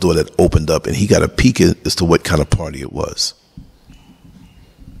another door that opened up, and he got a peek as to what kind of party it was.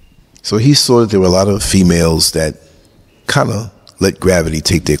 So he saw that there were a lot of females that kind of let gravity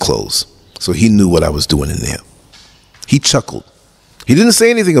take their clothes. So he knew what I was doing in there. He chuckled. He didn't say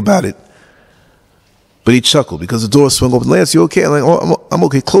anything about it, but he chuckled because the door swung open. Lance, you okay? I'm like, oh, I'm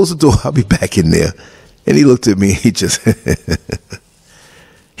okay. Close the door. I'll be back in there. And he looked at me. He just,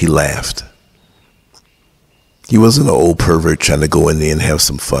 he laughed. He wasn't an old pervert trying to go in there and have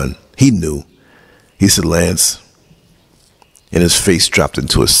some fun. He knew. He said, Lance, and his face dropped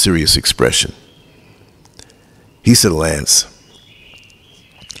into a serious expression. He said, Lance,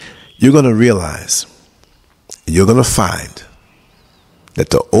 you're going to realize, you're going to find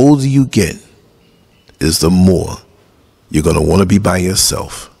that the older you get is the more you're going to want to be by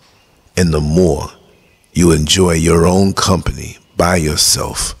yourself, and the more you enjoy your own company by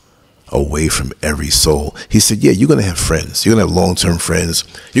yourself, away from every soul. He said, yeah, you're going to have friends. You're going to have long-term friends.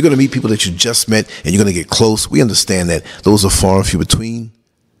 You're going to meet people that you just met, and you're going to get close. We understand that those are far and few between.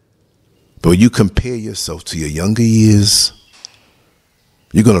 But when you compare yourself to your younger years,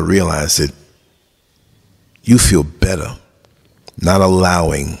 you're going to realize that you feel better not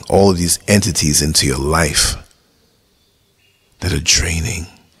allowing all of these entities into your life that are draining,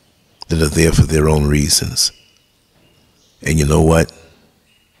 that are there for their own reasons. And you know what?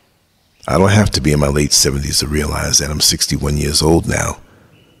 I don't have to be in my late 70s to realize that. I'm 61 years old now.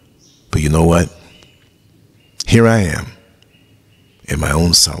 But you know what? Here I am in my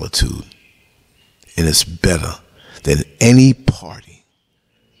own solitude. And it's better than any party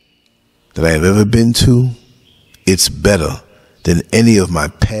that I have ever been to. It's better than any of my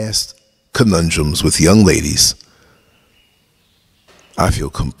past conundrums with young ladies. I feel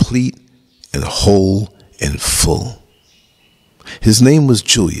complete and whole and full. His name was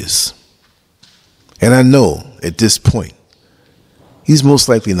Julius. And I know at this point, he's most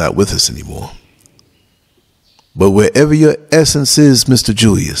likely not with us anymore. But wherever your essence is, Mr.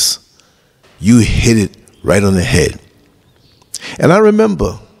 Julius, you hit it right on the head. And I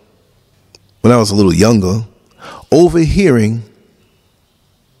remember when I was a little younger, overhearing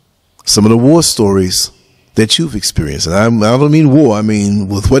some of the war stories that you've experienced. And I don't mean war, I mean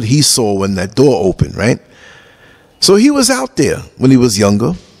with what he saw when that door opened, right? So he was out there when he was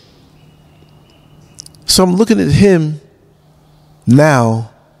younger. So I'm looking at him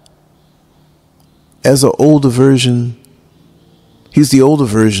now as an older version. He's the older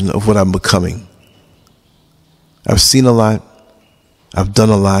version of what I'm becoming. I've seen a lot. I've done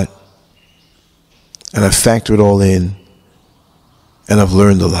a lot. And I've factored it all in. And I've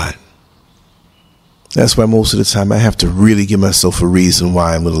learned a lot. That's why most of the time I have to really give myself a reason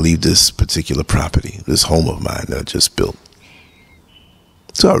why I'm going to leave this particular property, this home of mine that I just built.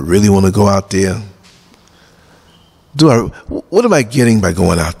 Do I really want to go out there? What am I getting by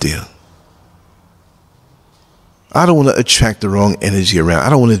going out there? I don't want to attract the wrong energy around. I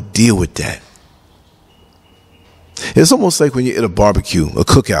don't want to deal with that. It's almost like when you're at a barbecue, a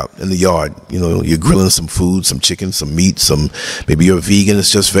cookout in the yard. You know, you're grilling some food, some chicken, some meat, maybe you're a vegan,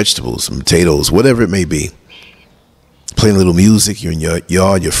 it's just vegetables, some potatoes, whatever it may be. Playing a little music, you're in your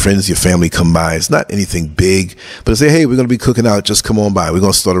yard, your friends, your family come by. It's not anything big, but they say, hey, we're going to be cooking out, just come on by. We're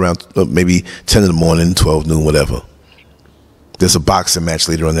going to start around maybe 10 in the morning, 12 noon, whatever. There's a boxing match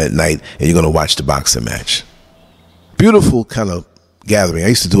later on that night, and you're going to watch the boxing match. Beautiful kind of gathering. I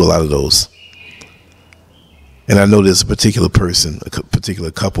used to do a lot of those. And I know there's a particular person, a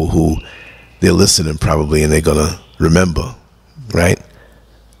particular couple who they're listening probably, and they're going to remember, right?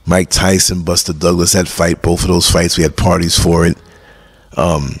 Mike Tyson, Buster Douglas, that fight, both of those fights, we had parties for it.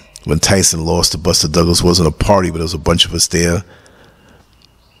 When Tyson lost to Buster Douglas, it wasn't a party, but there was a bunch of us there.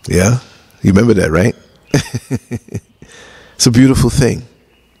 Yeah? You remember that, right? It's a beautiful thing.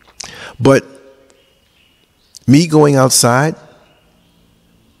 But me going outside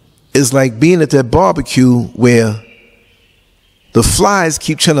is like being at that barbecue where the flies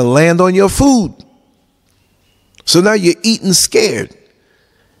keep trying to land on your food. So now you're eating scared.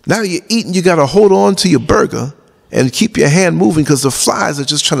 Now you're eating, you got to hold on to your burger and keep your hand moving because the flies are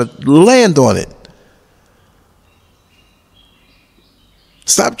just trying to land on it.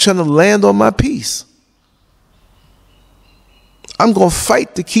 Stop trying to land on my piece. I'm going to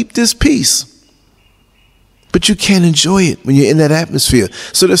fight to keep this peace. But you can't enjoy it when you're in that atmosphere.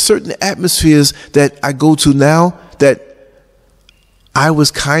 So there's certain atmospheres that I go to now that I was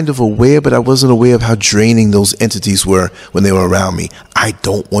kind of aware, but I wasn't aware of how draining those entities were when they were around me. I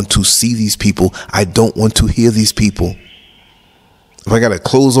don't want to see these people. I don't want to hear these people. If I got to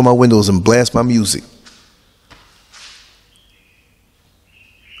close all my windows and blast my music.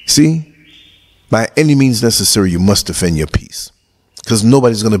 See? By any means necessary, you must defend your peace. Because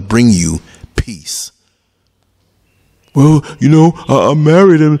nobody's going to bring you peace. Well, you know, I'm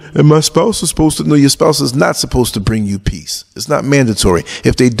married and my spouse is supposed to. No, your spouse is not supposed to bring you peace. It's not mandatory.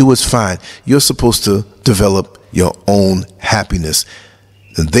 If they do, it's fine. You're supposed to develop your own happiness.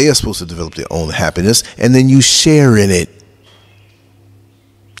 And they are supposed to develop their own happiness. And then you share in it.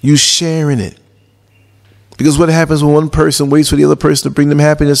 You share in it. Because what happens when one person waits for the other person to bring them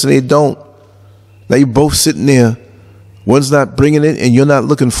happiness and they don't? Now you're both sitting there. One's not bringing it and you're not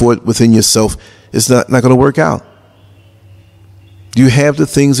looking for it within yourself. It's not going to work out. Do you have the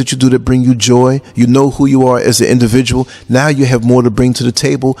things that you do that bring you joy? You know who you are as an individual. Now you have more to bring to the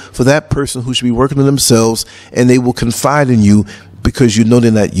table for that person who should be working on themselves, and they will confide in you because you know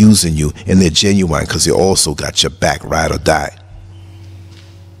they're not using you, and they're genuine because they also got your back, ride or die.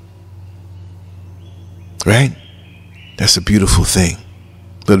 Right? That's a beautiful thing.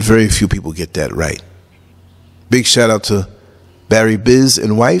 But very few people get that right. Big shout out to Barry Biz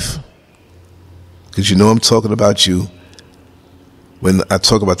and wife, because you know I'm talking about you when I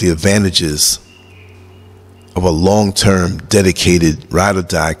talk about the advantages of a long-term, dedicated, ride or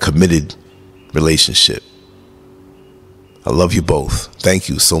die, committed relationship. I love you both. Thank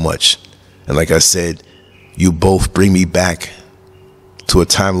you so much. And like I said, you both bring me back to a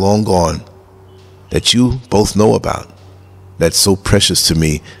time long gone that you both know about. That's so precious to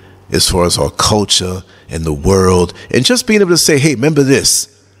me as far as our culture and the world, and just being able to say, hey, remember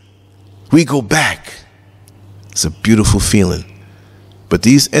this. We go back. It's a beautiful feeling. But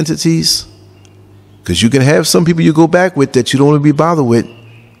these entities, because you can have some people you go back with that you don't want to be bothered with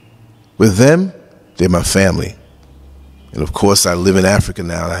them, they're my family. And of course, I live in Africa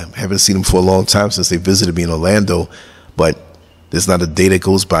now. I haven't seen them for a long time since they visited me in Orlando, but there's not a day that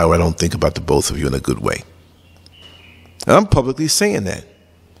goes by where I don't think about the both of you in a good way. And I'm publicly saying that.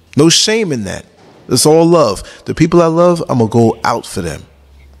 No shame in that. It's all love. The people I love, I'm going to go out for them.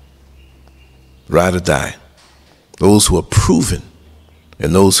 Ride or die. Those who are proven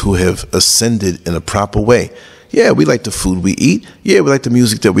and those who have ascended in a proper way. Yeah, we like the food we eat. Yeah, we like the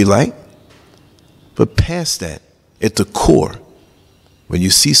music that we like. But past that, at the core, when you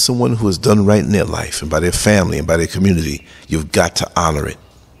see someone who has done right in their life and by their family and by their community, you've got to honor it.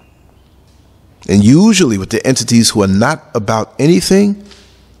 And usually with the entities who are not about anything,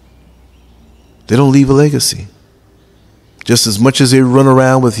 they don't leave a legacy. Just as much as they run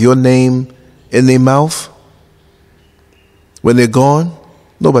around with your name in their mouth, when they're gone,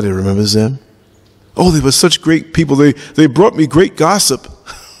 nobody remembers them. Oh, they were such great people. They brought me great gossip.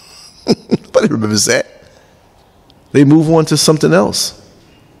 Nobody remembers that. They move on to something else.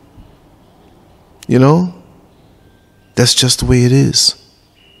 You know, that's just the way it is.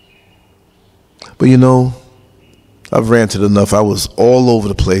 But you know, I've ranted enough. I was all over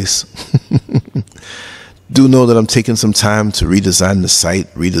the place. Do know that I'm taking some time to redesign the site,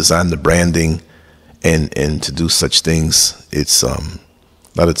 redesign the branding, and to do such things. It's a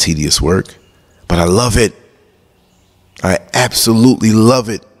lot of tedious work, but I love it. I absolutely love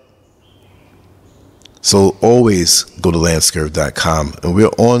it. So always go to Lancescurv.com, and we're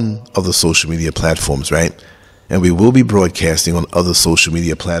on other social media platforms, right? And we will be broadcasting on other social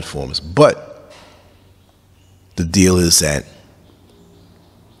media platforms. But the deal is that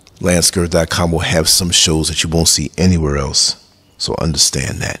Lancescurv.com will have some shows that you won't see anywhere else. So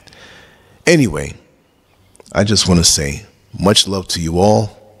understand that. Anyway, I just want to say much love to you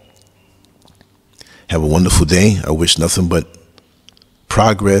all. Have a wonderful day. I wish nothing but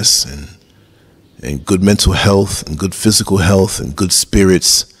progress and good mental health and good physical health and good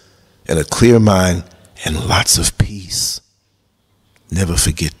spirits and a clear mind and lots of peace. Never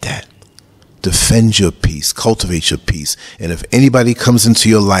forget that. Defend your peace. Cultivate your peace. And if anybody comes into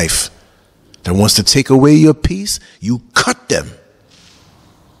your life that wants to take away your peace, you cut them.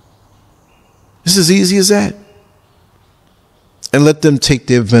 It's as easy as that. And let them take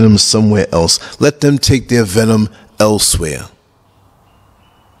their venom somewhere else. Let them take their venom elsewhere.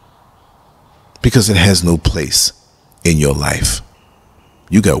 Because it has no place in your life.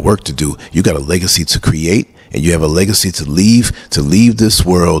 You got work to do. You got a legacy to create, and you have a legacy to leave this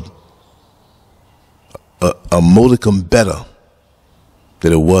world a modicum better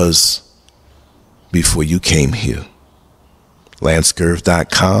than it was before you came here.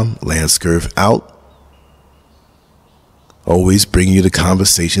 Lancescurv.com, Lancescurv out. Always bringing you the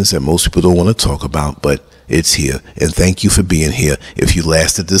conversations that most people don't want to talk about, but it's here. And thank you for being here. If you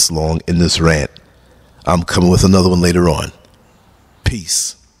lasted this long in this rant, I'm coming with another one later on.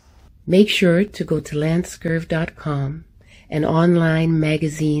 Peace. Make sure to go to Lancescurv.com, an online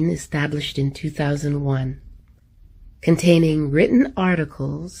magazine established in 2001, containing written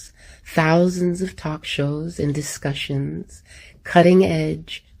articles, thousands of talk shows and discussions,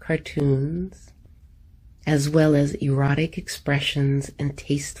 cutting-edge cartoons, as well as erotic expressions and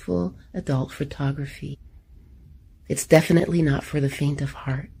tasteful adult photography. It's definitely not for the faint of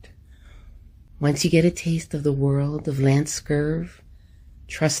heart. Once you get a taste of the world of Lancescurv,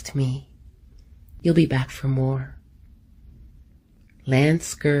 trust me, you'll be back for more.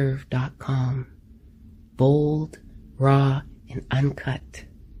 Lancescurv.com. Bold, raw, and uncut.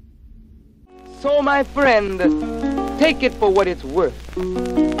 So, my friend, take it for what it's worth.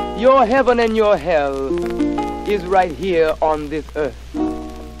 Your heaven and your hell is right here on this earth.